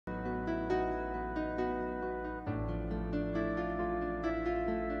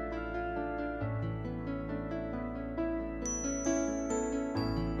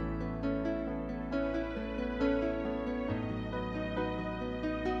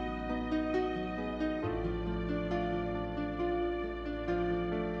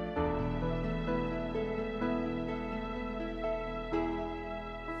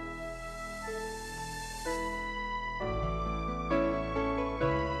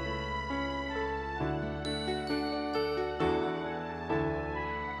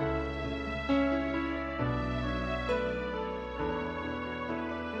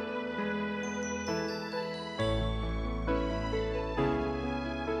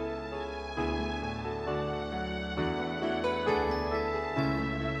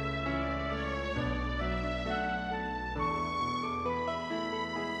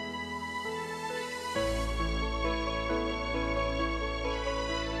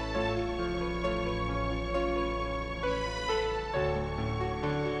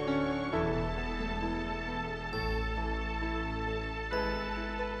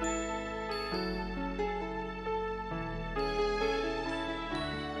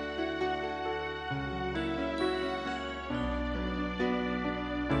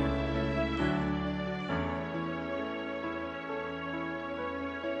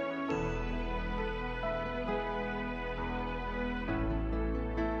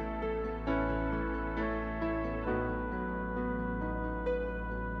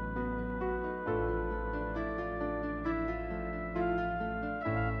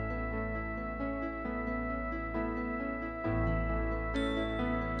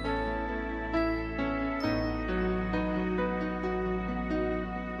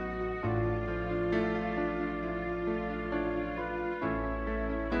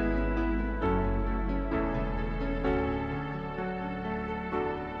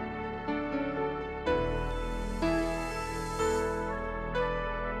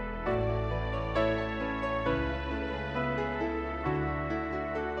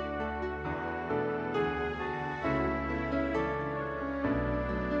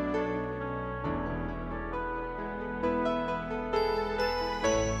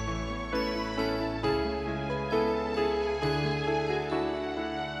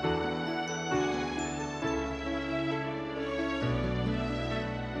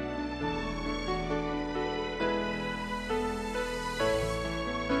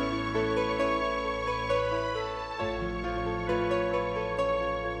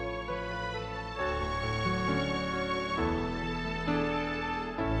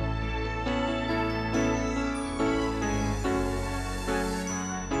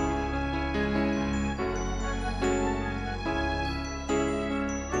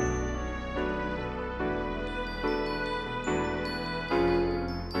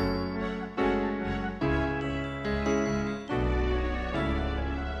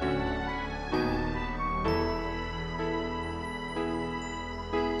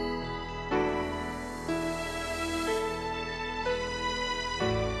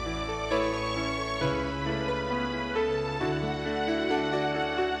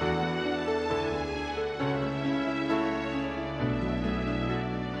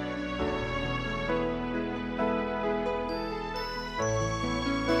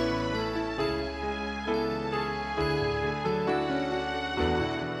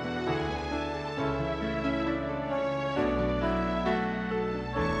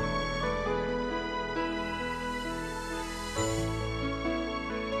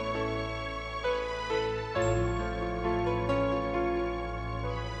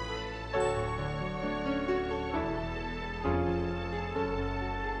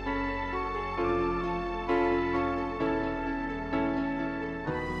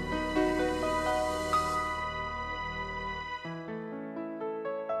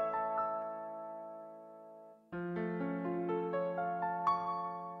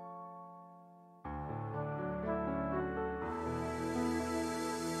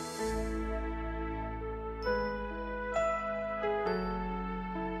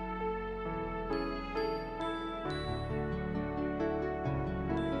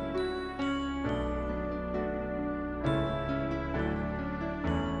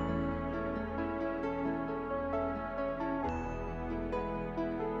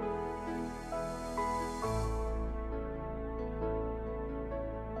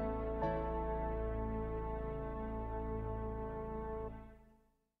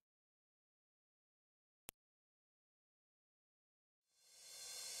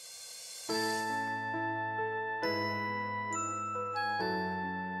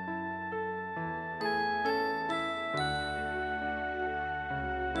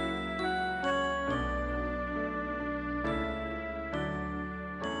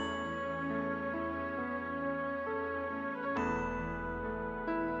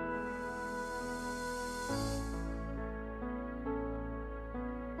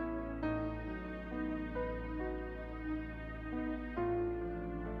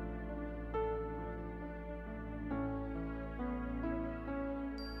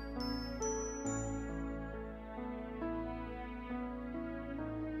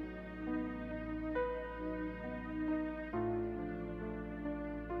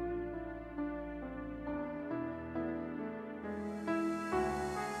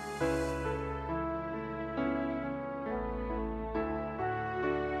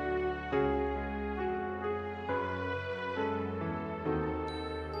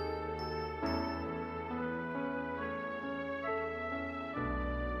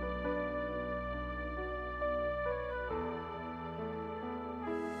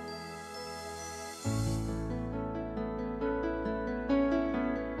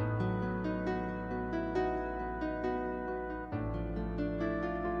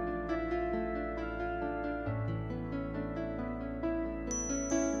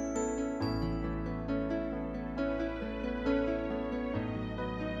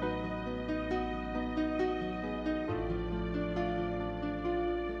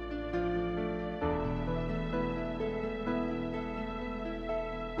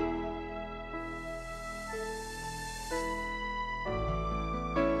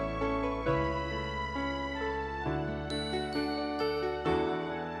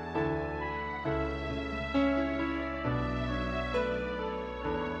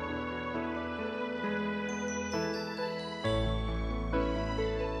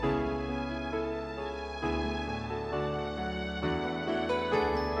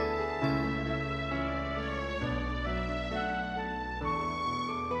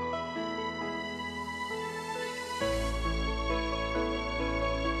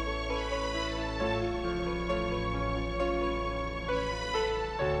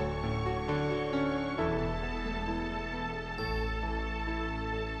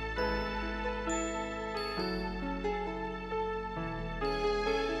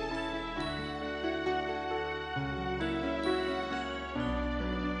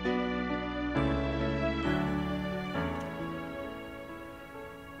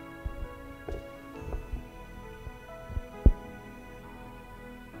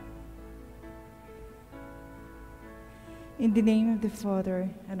In the name of the Father,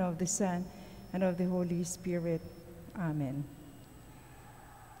 and of the Son, and of the Holy Spirit. Amen.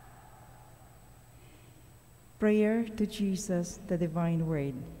 Prayer to Jesus, the Divine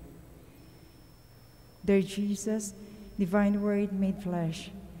Word. Dear Jesus, Divine Word made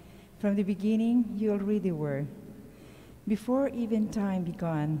flesh, from the beginning you already were. Before even time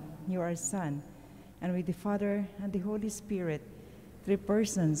began, you are Son, and with the Father and the Holy Spirit, three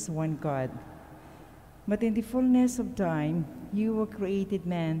persons, one God. But in the fullness of time, you who created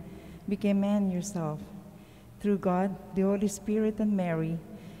man became man yourself. Through God, the Holy Spirit, and Mary,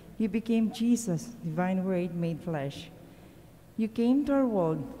 you became Jesus, Divine Word made flesh. You came to our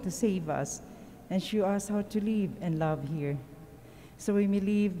world to save us and show us how to live and love here, so we may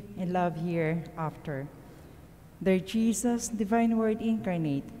live and love here after. Dear Jesus, Divine Word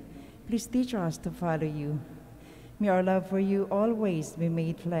incarnate, please teach us to follow you. May our love for you always be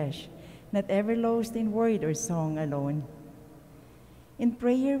made flesh, not ever lost in word or song alone. In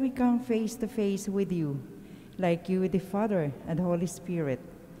prayer we come face to face with you, like you with the Father and the Holy Spirit.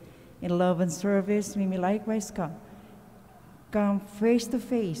 In love and service we may likewise come face to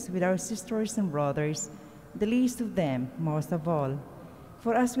face with our sisters and brothers, the least of them most of all.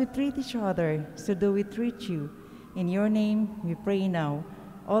 For as we treat each other, so do we treat you. In your name we pray now,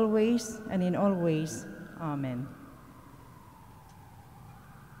 always and in all ways. Amen.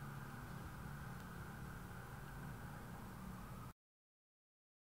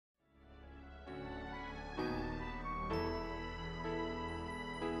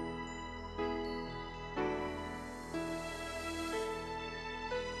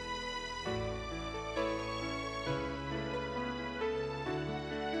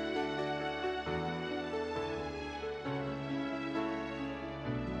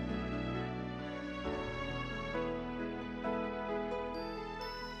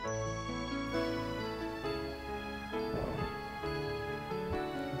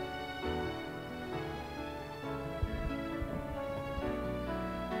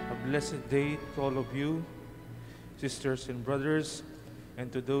 Blessed day to all of you, sisters and brothers,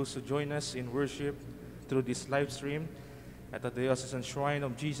 and to those who join us in worship through this live stream at the Diocesan Shrine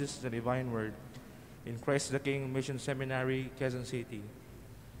of Jesus, the Divine Word, in Christ the King Mission Seminary, Quezon City.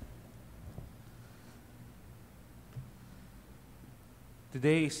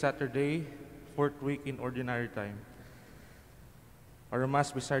 Today is Saturday, 4th week in Ordinary Time. Our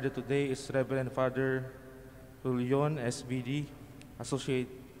Mass presided today is Reverend Father Julian SVD, Associate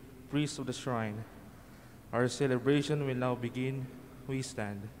Priest of the Shrine. Our celebration will now begin. We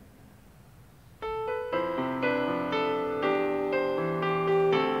stand.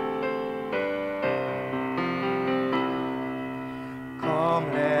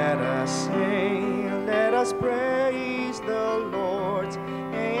 Come, let us sing, let us praise the Lord,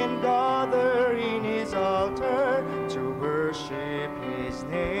 and gather in His altar to worship His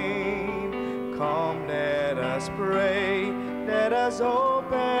name. Come, let us pray, let us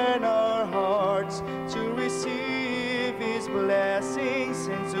open our hearts to receive His blessings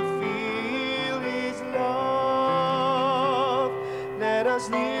and to feel His love. Let us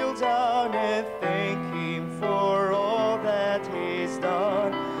kneel down and thank Him for all that He's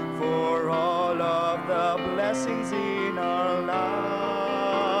done, for all of the blessings in our lives.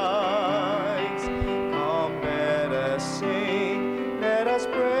 Come, let us sing, let us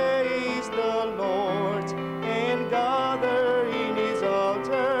praise the Lord, and gather in His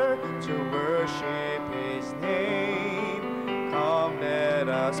altar to worship His name. Come, let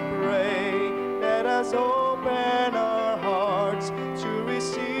us pray, let us open our hearts to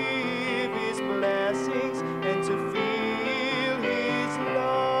receive His blessings and to feel His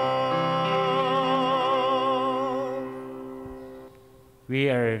love. We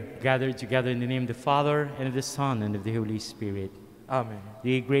are gathered together in the name of the Father, and of the Son, and of the Holy Spirit. Amen.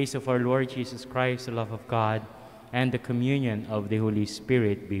 The grace of our Lord Jesus Christ, the love of God, and the communion of the Holy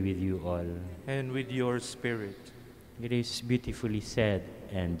Spirit be with you all. And with your spirit. It is beautifully said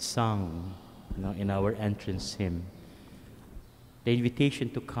and sung in our entrance hymn. The invitation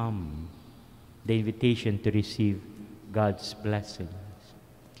to come, the invitation to receive God's blessings.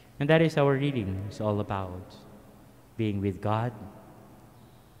 And that is our reading is all about. Being with God,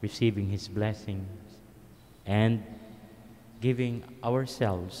 receiving His blessings, and giving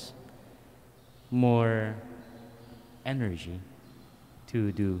ourselves more energy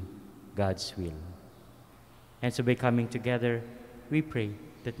to do God's will. And so by coming together, we pray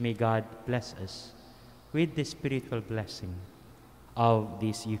that may God bless us with the spiritual blessing of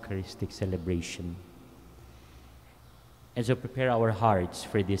this Eucharistic celebration. And so prepare our hearts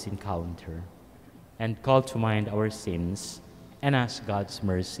for this encounter and call to mind our sins and ask God's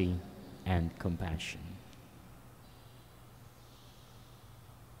mercy and compassion.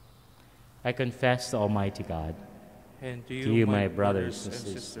 I confess to Almighty God, And to you, my brothers and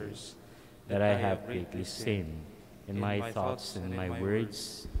sisters, that I have greatly sinned in my thoughts and my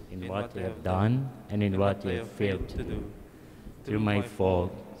words, in what I have done and in what I have failed to do, through my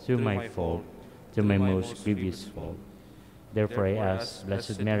fault, through my most grievous fault. Therefore I ask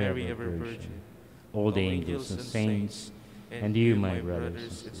Blessed Mary, ever Virgin, all the angels and saints, and you, my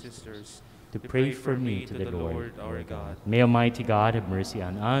brothers and sisters, to pray for me to the Lord our God. May Almighty God have mercy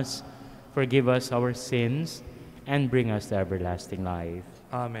on us, forgive us our sins, and bring us to everlasting life.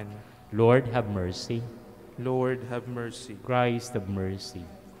 Amen. Lord, have mercy. Lord, have mercy. Christ, have mercy.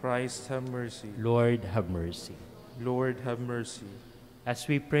 Christ, have mercy. Lord, have mercy. Lord, have mercy. As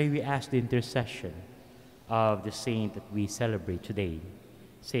we pray, we ask the intercession of the saint that we celebrate today,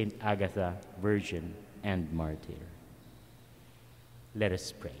 Saint Agatha, Virgin and Martyr. Let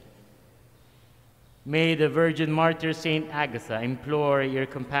us pray. May the Virgin Martyr Saint Agatha implore your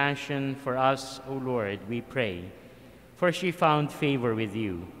compassion for us, O Lord, we pray, for she found favor with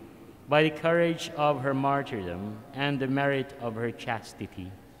you by the courage of her martyrdom and the merit of her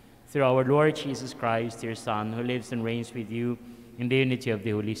chastity. Through our Lord Jesus Christ, your Son, who lives and reigns with you in the unity of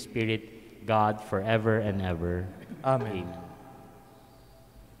the Holy Spirit, God, forever and ever. Amen. Amen.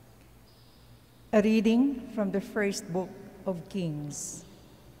 A reading from the first book of Kings.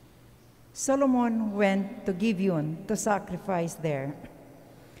 Solomon went to Gibeon to sacrifice there,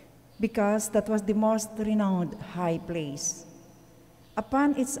 because that was the most renowned high place.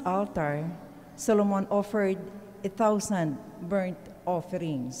 Upon its altar, Solomon offered 1,000 burnt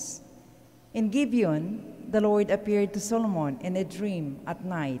offerings. In Gibeon, the Lord appeared to Solomon in a dream at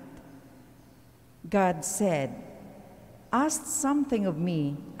night. God said, "Ask something of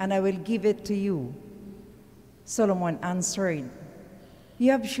me, and I will give it to you." Solomon answered,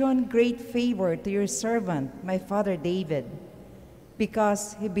 "You have shown great favor to your servant, my father David,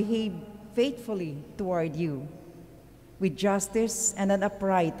 because he behaved faithfully toward you, with justice and an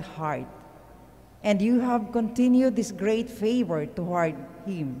upright heart. And you have continued this great favor toward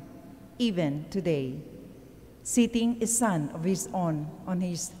him, even today, seating a son of his own on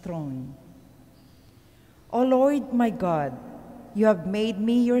his throne. O Lord my God, you have made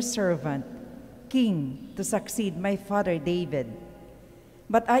me your servant, king to succeed my father David.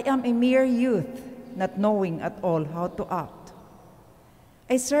 But I am a mere youth, not knowing at all how to act.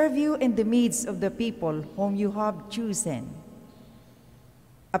 I serve you in the midst of the people whom you have chosen,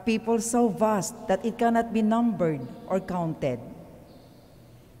 a people so vast that it cannot be numbered or counted.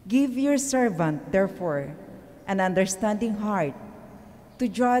 Give your servant, therefore, an understanding heart to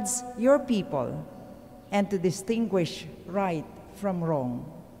judge your people and to distinguish right from wrong.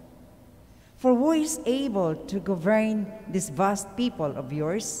 For who is able to govern this vast people of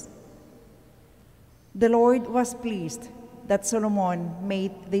yours?" The Lord was pleased that Solomon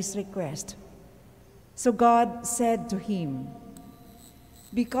made this request. So God said to him,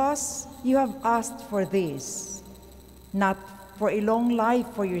 "Because you have asked for this, not for a long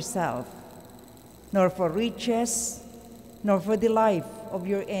life for yourself, nor for riches, nor for the life of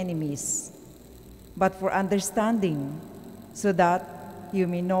your enemies, but for understanding, so that you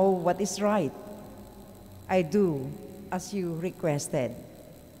may know what is right, I do as you requested.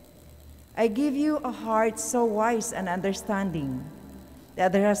 I give you a heart so wise and understanding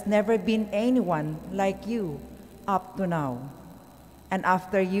that there has never been anyone like you up to now. And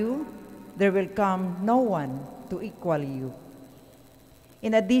after you, there will come no one to equal you.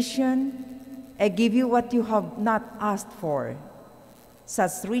 In addition, I give you what you have not asked for,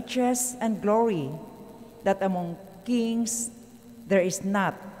 such riches and glory that among kings there is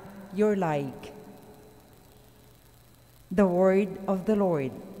not your like." The word of the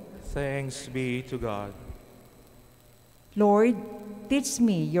Lord. Thanks be to God. Lord, teach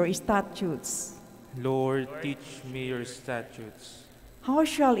me your statutes. Lord, teach me your statutes. How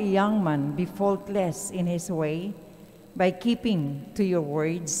shall a young man be faultless in his way? By keeping to your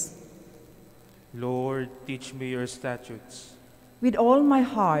words. Lord, teach me your statutes. With all my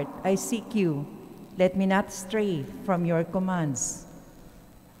heart I seek you. Let me not stray from your commands.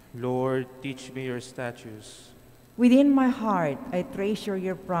 Lord, teach me your statutes. Within my heart I treasure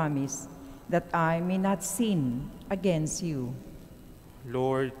your promise, that I may not sin against you.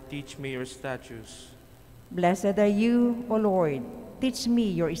 Lord, teach me your statutes. Blessed are you, O Lord. Teach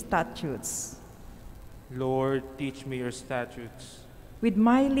me your statutes. Lord, teach me your statutes. With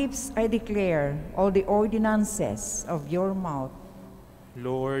my lips I declare all the ordinances of your mouth.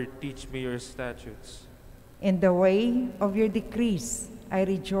 Lord, teach me your statutes. In the way of your decrees I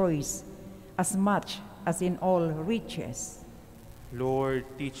rejoice, as much as in all riches. Lord,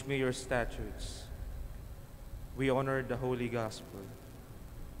 teach me your statutes. We honor the Holy Gospel.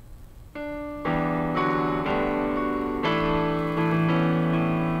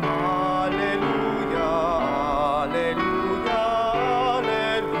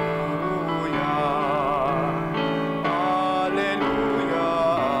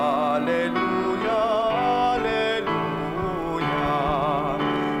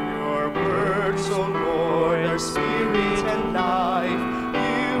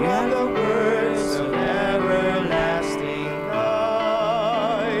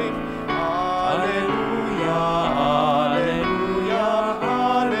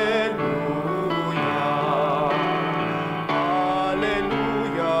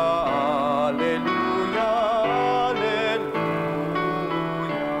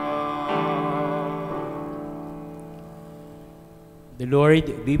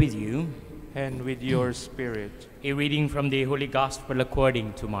 Lord be with you. and with your spirit. A reading from the Holy Gospel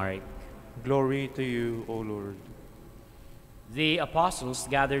according to Mark. Glory to you, O Lord. The apostles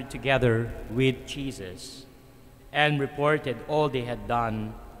gathered together with Jesus and reported all they had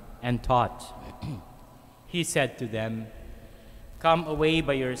done and taught. He said to them, "Come away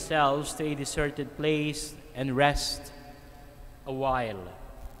by yourselves to a deserted place and rest a while."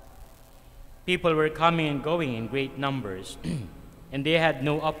 People were coming and going in great numbers, and they had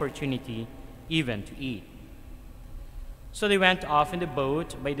no opportunity even to eat. So they went off in the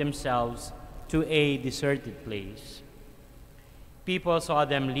boat by themselves to a deserted place. People saw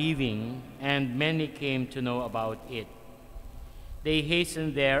them leaving, and many came to know about it. They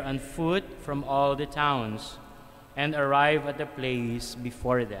hastened there on foot from all the towns and arrived at the place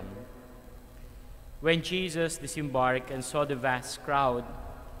before them. When Jesus disembarked and saw the vast crowd,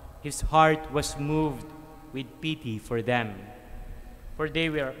 his heart was moved with pity for them, for they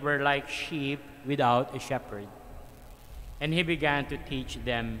were like sheep without a shepherd. And he began to teach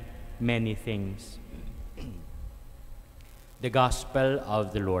them many things. The Gospel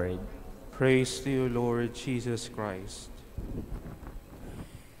of the Lord. Praise to you, Lord Jesus Christ.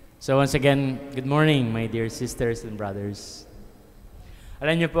 So once again, good morning, my dear sisters and brothers.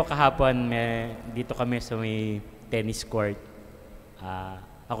 Alam niyo po, kahapon, dito kami sa may tennis court.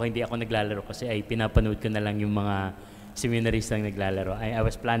 Hindi ako naglalaro kasi ay pinapanood ko na lang yung mga seminaries lang naglalaro. I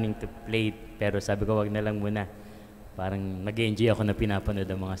was planning to play, pero sabi ko wag na lang muna. Parang nag-enjoy ako na pinapanood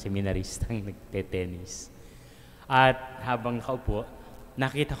ang mga seminaries lang nagte-tennis. At habang nakaupo,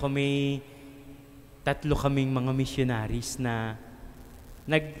 nakita ko may 3 kaming mga missionaries na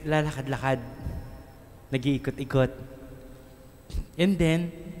naglalakad-lakad, nag-iikot-ikot. And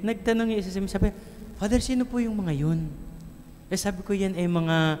then, nagtanong yung isa sa amin, sabi, "Father, sino po yung mga yun?" Sabi ko, yan ay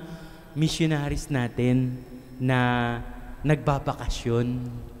mga missionaries natin na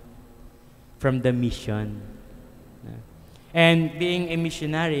nagbabakasyon from the mission. And being a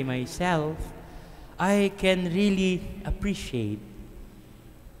missionary myself, I can really appreciate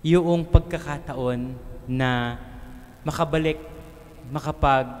yung pagkakataon na makabalik,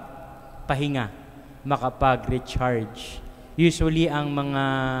 makapagpahinga, makapag-recharge. Usually, ang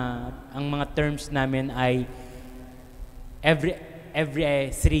mga terms namin ay every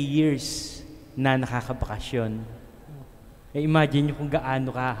 3 years na nakakabakasyon. Imagine nyo kung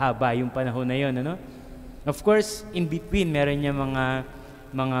gaano kahaba yung panahon na yun, ano? Of course, in between, meron niya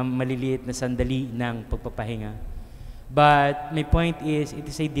mga maliliit na sandali ng pagpapahinga. But my point is, it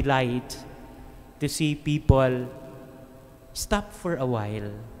is a delight to see people stop for a while.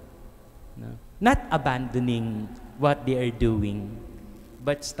 No? Not abandoning what they are doing,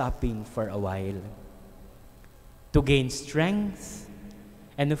 but stopping for a while. To gain strength,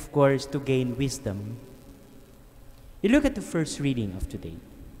 and of course, to gain wisdom. You look at the first reading of today.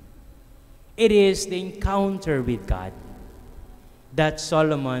 It is the encounter with God that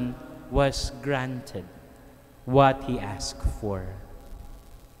Solomon was granted what he asked for.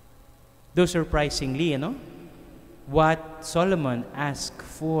 Though surprisingly, what Solomon asked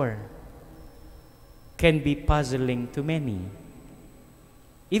for can be puzzling to many.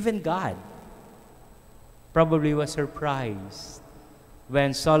 Even God probably was surprised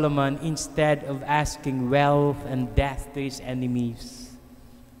when Solomon, instead of asking wealth and death to his enemies,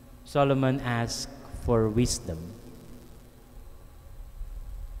 Solomon asked for wisdom.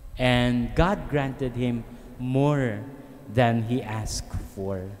 And God granted him more than he asked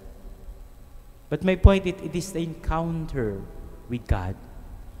for. But my point, it is the encounter with God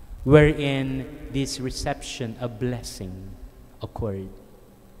wherein this reception, a blessing, occurred.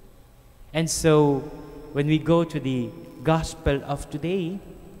 And so, when we go to the Gospel of today,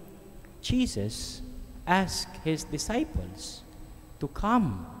 Jesus asked his disciples to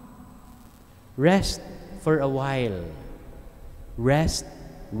come, rest for a while, rest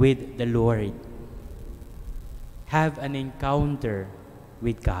with the Lord, have an encounter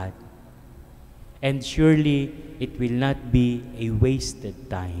with God. And surely it will not be a wasted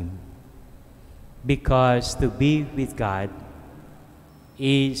time, because to be with God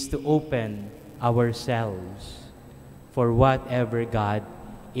is to open ourselves for whatever God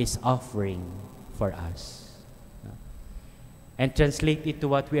is offering for us. And translate it to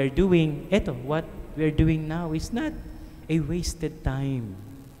what we are doing. What we are doing now is not a wasted time.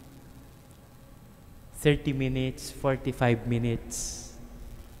 30 minutes, 45 minutes.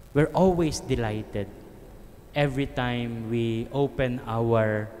 We're always delighted every time we open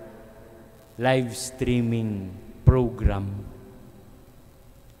our live streaming program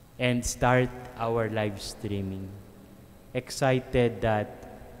and start our live streaming. Excited that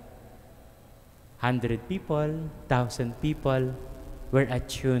 100 people, 1,000 people were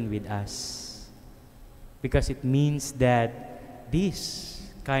attuned with us. Because it means that this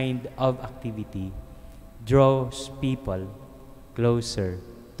kind of activity draws people closer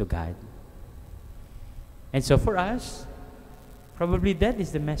to God. And so for us, probably that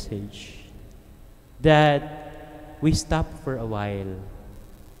is the message, that we stop for a while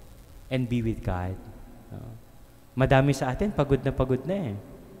and be with God. Madami sa atin, pagod na eh.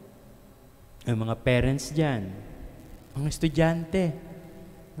 Ang mga parents dyan, mga estudyante,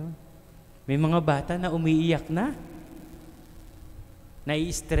 may mga bata na umiiyak na,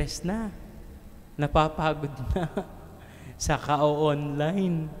 nai-stress na, napapagod na, sa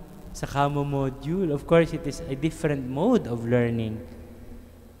ka-online, sa kamo-module. Of course, it is a different mode of learning.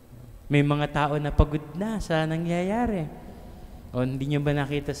 May mga tao na pagod na sa nangyayari. O hindi nyo ba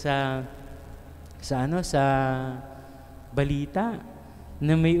nakita sa balita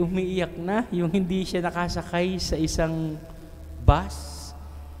na may umiiyak na yung hindi siya nakasakay sa isang bus?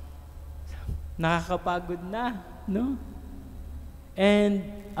 Nakakapagod na, no? And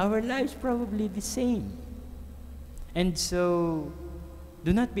our lives probably the same. And so,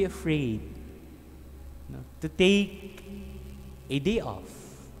 do not be afraid to take a day off,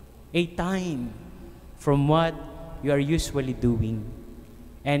 a time from what you are usually doing,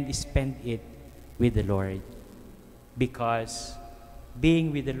 and spend it with the Lord. Because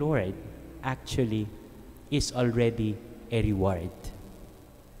being with the Lord actually is already a reward.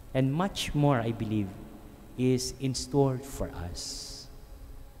 And much more, I believe, is in store for us.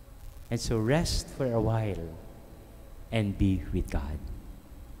 And so rest for a while and be with God.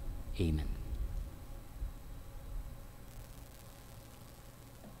 Amen.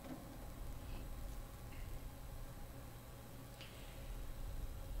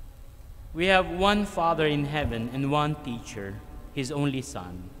 We have one Father in heaven and one teacher, His only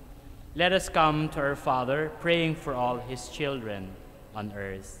Son. Let us come to our Father, praying for all His children on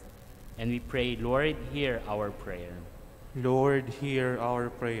earth. And we pray, Lord, hear our prayer. Lord, hear our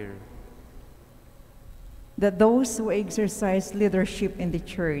prayer. That those who exercise leadership in the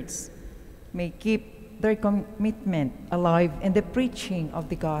church may keep their commitment alive in the preaching of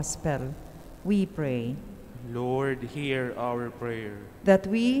the gospel, we pray. Lord, hear our prayer. That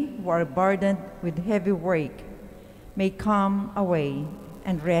we who are burdened with heavy work may come away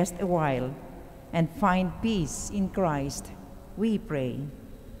and rest a while and find peace in Christ, we pray.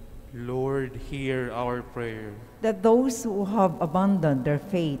 Lord, hear our prayer. That those who have abandoned their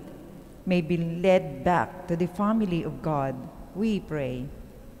faith may be led back to the family of God, we pray.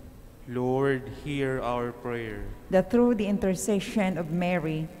 Lord, hear our prayer. That through the intercession of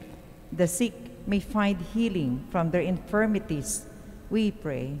Mary, the sick may find healing from their infirmities, we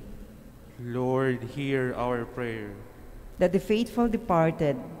pray. Lord, hear our prayer. That the faithful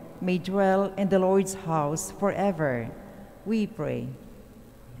departed may dwell in the Lord's house forever, we pray.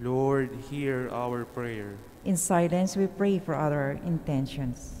 Lord, hear our prayer. In silence, we pray for other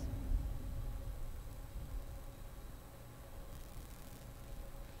intentions.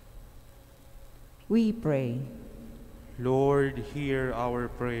 We pray. Lord, hear our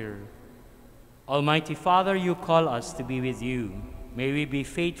prayer. Almighty Father, you call us to be with you. May we be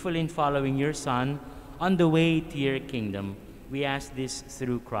faithful in following your Son on the way to your kingdom. We ask this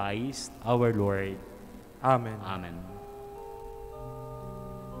through Christ, our Lord. Amen. Amen.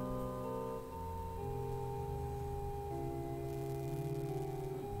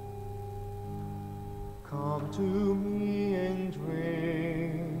 Come to me and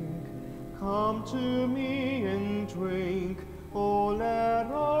drink. Come to me and drink. Oh,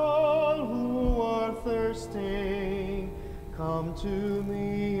 let all who are thirsty come to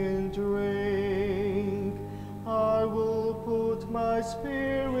me and drink. I will put my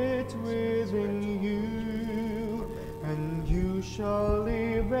spirit within you, and you shall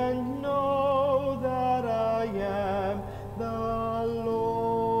live and know that I am the Lord.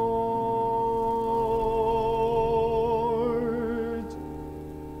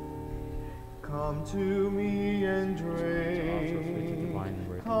 Come to me and drink.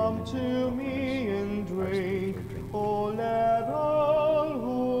 Come to me and drink. Oh, let all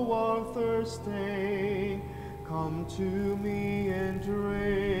who are thirsty come to me and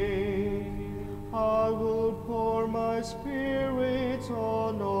drink. I will pour my spirit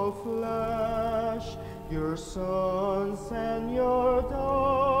on all flesh. Your sons and your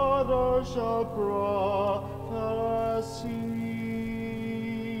daughters shall prophesy.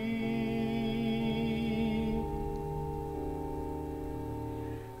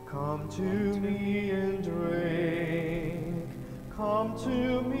 Come to me and drink. Come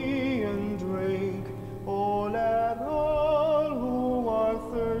to me and drink. Oh, let all who are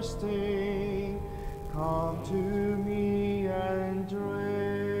thirsty come to me and drink.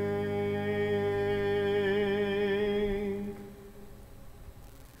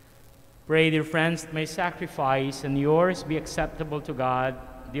 Pray, dear friends, that my sacrifice and yours be acceptable to God,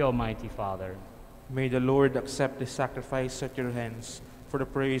 the Almighty Father. May the Lord accept the sacrifice at your hands for the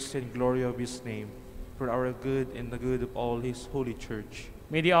praise and glory of his name, for our good and the good of all his holy church.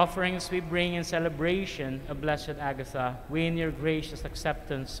 May the offerings we bring in celebration of Blessed Agatha win your gracious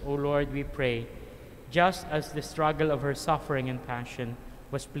acceptance, O Lord, we pray, just as the struggle of her suffering and passion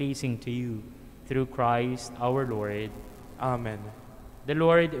was pleasing to you, through Christ our Lord. Amen. The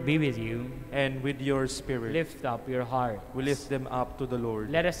Lord be with you. And with your spirit. Lift up your heart. We lift them up to the Lord.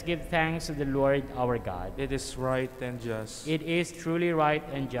 Let us give thanks to the Lord our God. It is right and just. It is truly right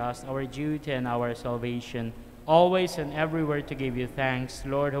and just, our duty and our salvation, always and everywhere to give you thanks,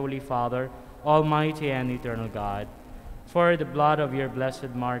 Lord, Holy Father, Almighty and eternal God, for the blood of your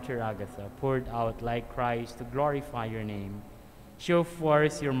blessed martyr Agatha, poured out like Christ to glorify your name. Show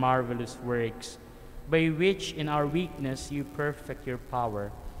forth your marvelous works, by which in our weakness you perfect your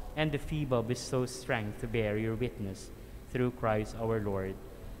power, and the feeble bestow strength to bear your witness, through Christ our Lord.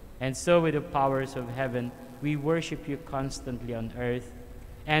 And so with the powers of heaven, we worship you constantly on earth,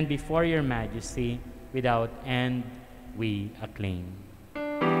 and before your majesty, without end, we acclaim.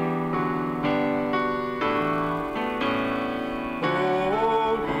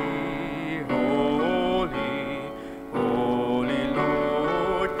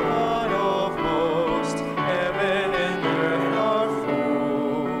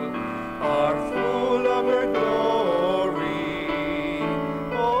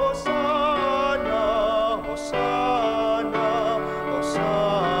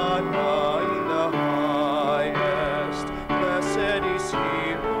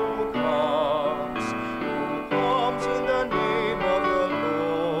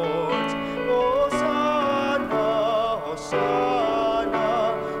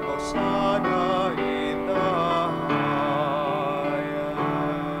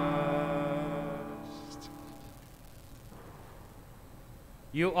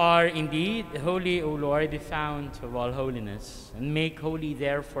 You are indeed holy, O Lord, the fount of all holiness, and make holy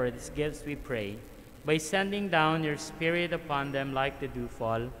therefore these gifts, we pray, by sending down your Spirit upon them like the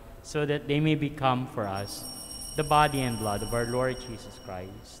dewfall, so that they may become for us the body and blood of our Lord Jesus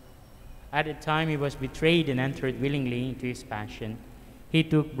Christ. At the time he was betrayed and entered willingly into his passion, he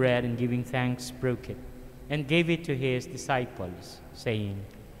took bread and giving thanks broke it, and gave it to his disciples, saying,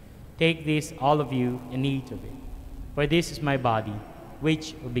 "Take this, all of you, and eat of it, for this is my body,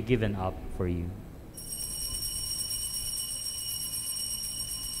 which will be given up for you."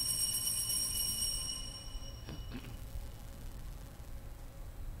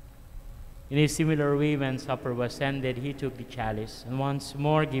 In a similar way, when supper was ended, he took the chalice, and once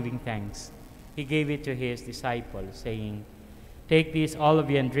more giving thanks, he gave it to his disciples, saying, "Take this, all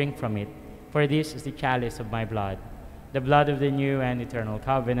of you, and drink from it, for this is the chalice of my blood, the blood of the new and eternal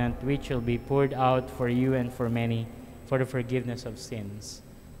covenant, which will be poured out for you and for many, for the forgiveness of sins.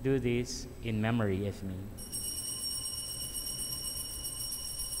 Do this in memory of me."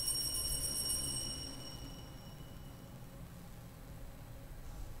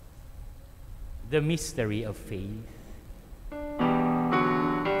 The mystery of faith.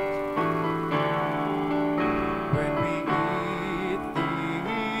 When we eat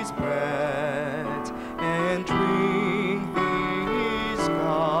this bread and drink this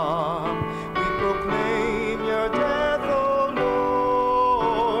cup, we proclaim your death, O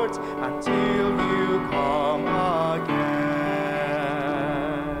Lord, until you come again.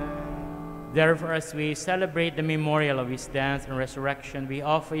 Therefore, as we celebrate the memorial of his death and resurrection, we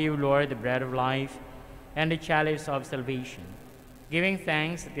offer you, Lord, the bread of life and the chalice of salvation, giving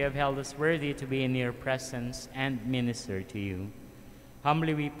thanks that you have held us worthy to be in your presence and minister to you.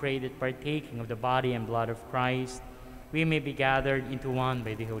 Humbly we pray that, partaking of the body and blood of Christ, we may be gathered into one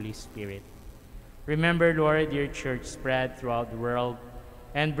by the Holy Spirit. Remember, Lord, your church spread throughout the world,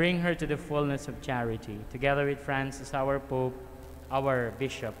 and bring her to the fullness of charity, together with Francis, our Pope, our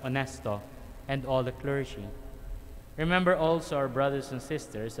Bishop, Onesto, and all the clergy. Remember also our brothers and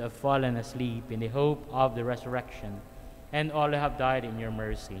sisters who have fallen asleep in the hope of the resurrection, and all who have died in your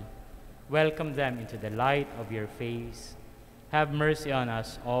mercy. Welcome them into the light of your face. Have mercy on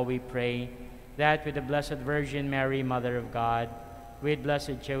us, all we pray, that with the Blessed Virgin Mary, Mother of God, with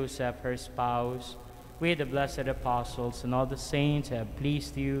blessed Joseph, her spouse, with the blessed apostles and all the saints who have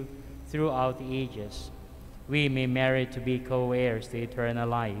pleased you throughout the ages, we may merit to be co-heirs to eternal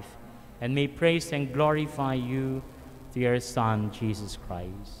life, and may praise and glorify you through your Son, Jesus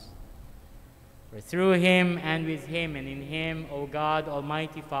Christ. For through him, and with him, and in him, O God,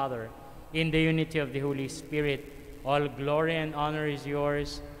 Almighty Father, in the unity of the Holy Spirit, all glory and honor is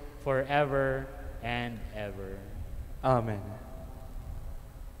yours forever and ever. Amen.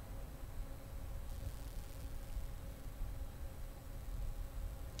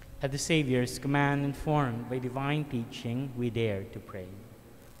 At the Savior's command, informed by divine teaching, we dare to pray.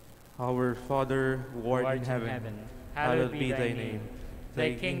 Our Father, who art in heaven, hallowed be thy name.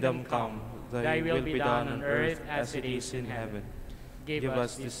 Thy kingdom come, thy will be done on earth as it is in heaven. Give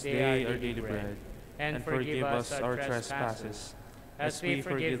us this day our daily bread, and forgive us our trespasses, as we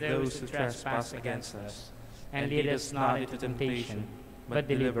forgive those who trespass against us. And lead us not into temptation, but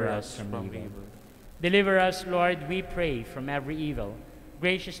deliver us from evil. Deliver us, Lord, we pray, from every evil.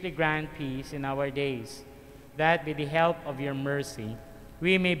 Graciously grant peace in our days, that by the help of your mercy,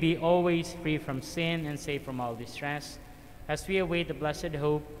 we may be always free from sin and safe from all distress, as we await the blessed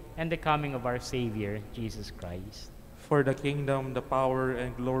hope and the coming of our Savior, Jesus Christ. For the kingdom, the power,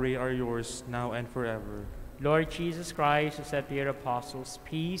 and glory are yours, now and forever. Lord Jesus Christ, who said to your apostles,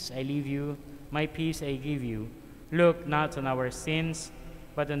 "Peace I leave you, my peace I give you," look not on our sins,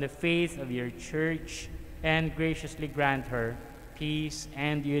 but on the faith of your church, and graciously grant her peace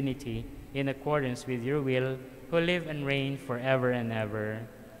and unity in accordance with your will, who live and reign forever and ever.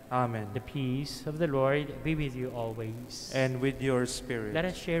 Amen. The peace of the Lord be with you always. And with your spirit. Let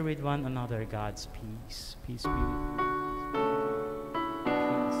us share with one another God's peace. Peace be with you.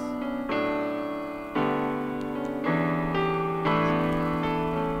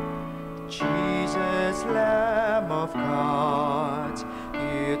 Jesus, Lamb of God,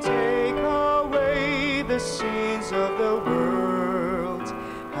 you take away the sins of the world.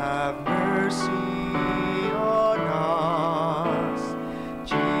 Have mercy on us.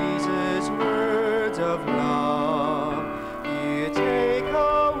 Jesus, words of love, you take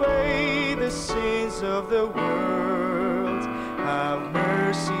away the sins of the world. Have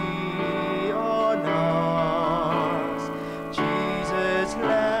mercy on us. Jesus,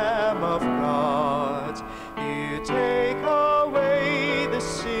 Lamb of God, you take away the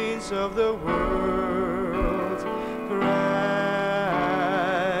sins of the world. Grant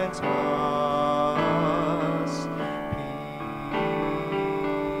us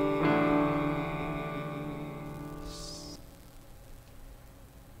peace.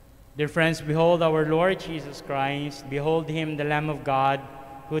 Dear friends, behold our Lord Jesus Christ. Behold him, the Lamb of God,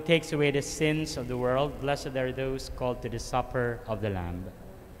 who takes away the sins of the world. Blessed are those called to the supper of the Lamb.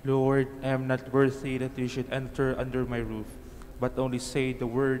 Lord, I am not worthy that you should enter under my roof, but only say the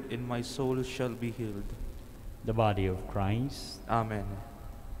word, and my soul shall be healed. The body of Christ. Amen.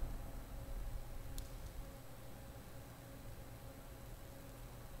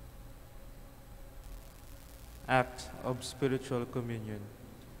 Act of spiritual communion.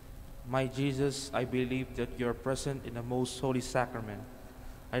 My Jesus, I believe that you are present in the most holy sacrament.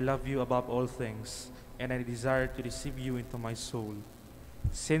 I love you above all things, and I desire to receive you into my soul.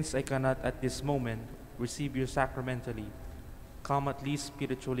 Since I cannot at this moment receive you sacramentally, come at least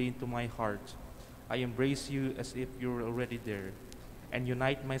spiritually into my heart. I embrace you as if you were already there, and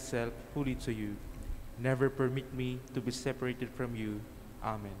unite myself fully to you. Never permit me to be separated from you.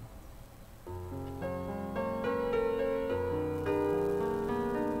 Amen.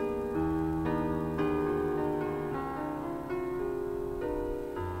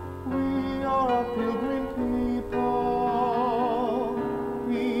 We are a pilgrim people.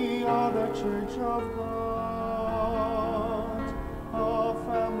 We are the Church of God, a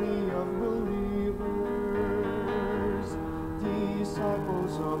family of believers,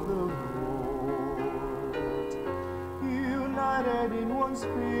 disciples of the Lord, united in one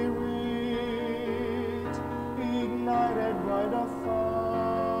spirit, ignited by the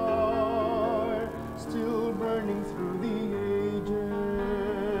fire, still burning through the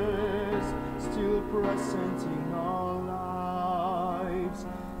ages, still present in our lives.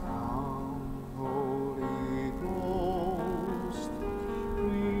 Come, Holy Ghost,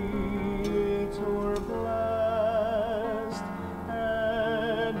 Creator blessed,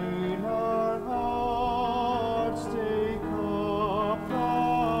 and in our hearts take up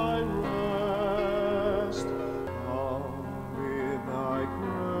thy rest. Come with thy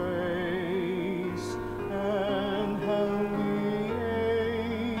grace and heavenly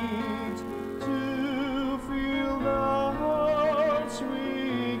aid to fill the hearts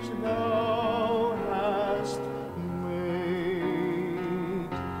which thou hast made.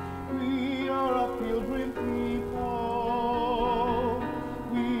 We are a pilgrim people.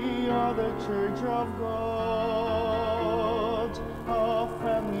 We are the Church of God, a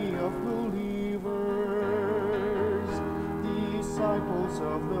family of believers, disciples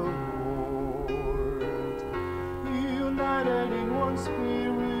of the Lord, united in one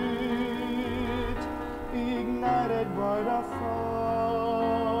spirit, ignited by the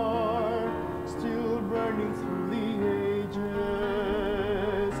fire, still burning through the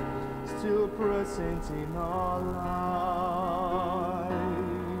ages, still present in our lives.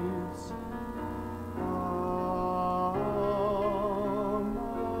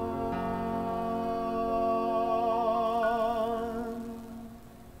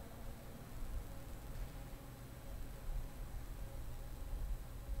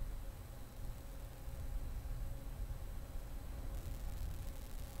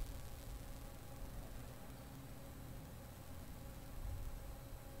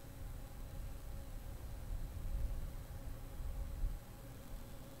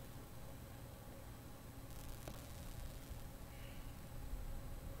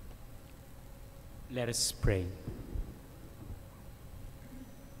 Let us pray.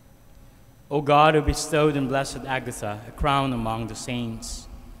 O God, who bestowed on Blessed Agatha a crown among the saints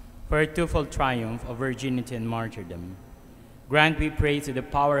for her twofold triumph of virginity and martyrdom, grant, we pray, to the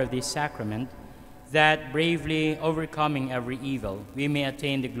power of this sacrament, that bravely overcoming every evil, we may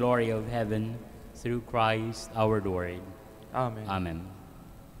attain the glory of heaven through Christ our Lord. Amen. Amen.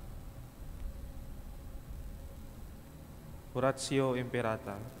 Oratio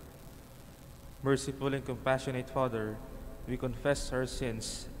Imperata. Merciful and compassionate Father, we confess our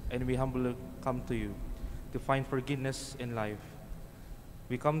sins and we humbly come to you to find forgiveness in life.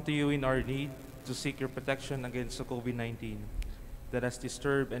 We come to you in our need to seek your protection against the COVID-19 that has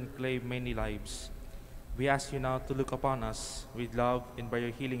disturbed and claimed many lives. We ask you now to look upon us with love and by your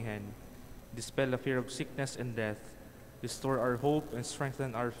healing hand, dispel the fear of sickness and death, restore our hope and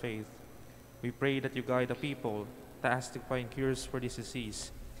strengthen our faith. We pray that you guide the people tasked to find cures for this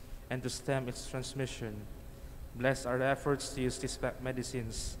disease and to stem its transmission. Bless our efforts to use these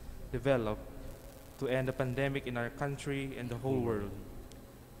medicines developed to end the pandemic in our country and the whole world.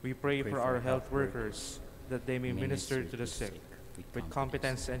 We pray for our health workers that they may minister to the sick with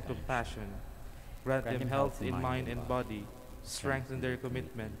competence and compassion. Grant them health in mind and body, strengthen their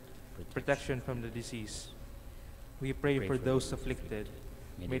commitment, protection from the disease. We pray for those afflicted.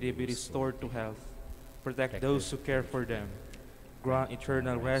 May they be restored to health. Protect those who care for them. Grant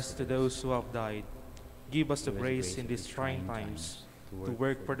eternal rest to those who have died. Give us the grace in these trying times to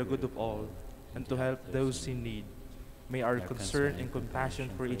work for the good of all and to help those in need. May our concern and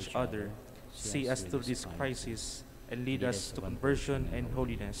compassion for each other see us through this crisis and lead us to conversion and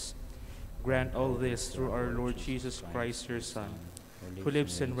holiness. Grant all this through our Lord Jesus Christ, your Son, who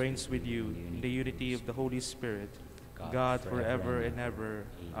lives and reigns with you in the unity of the Holy Spirit, God forever and ever.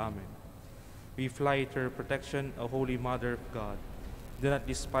 Amen. We fly to your protection, O Holy Mother of God. Do not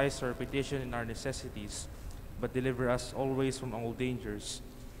despise our petition and our necessities, but deliver us always from all dangers.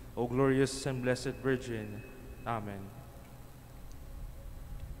 O glorious and blessed Virgin. Amen.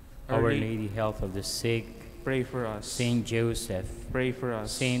 Our Lady, health of the sick, pray for us. Saint Joseph, pray for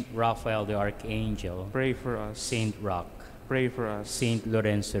us. Saint Raphael the Archangel, pray for us. Saint Roch, pray for us. Saint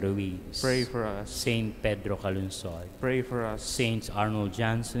Lorenzo Ruiz, pray for us. Saint Pedro Calungsod, pray for us. Saints Arnold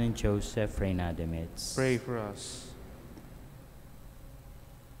Janssen and Joseph Reynadimitz, pray for us.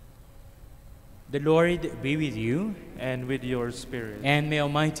 The Lord be with you, and with your spirit. And may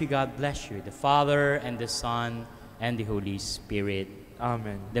Almighty God bless you, the Father, and the Son, and the Holy Spirit.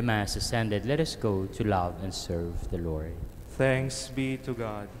 Amen. The Mass is ended. Let us go to love and serve the Lord. Thanks be to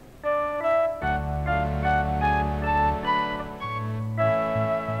God.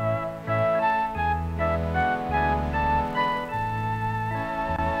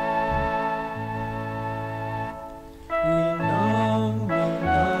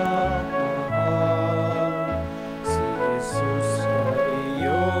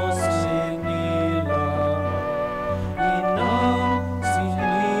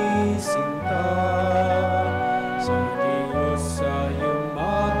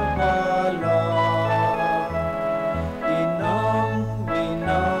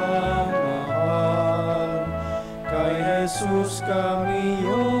 Jesus kami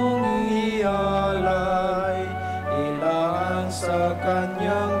iyong ialay, ilaan sa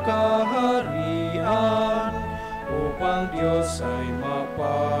kanyang kaharian, upang Diyos ay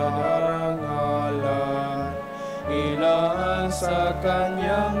maparangalan. Ilaan sa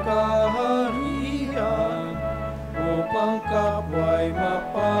kanyang kaharian, upang kapwa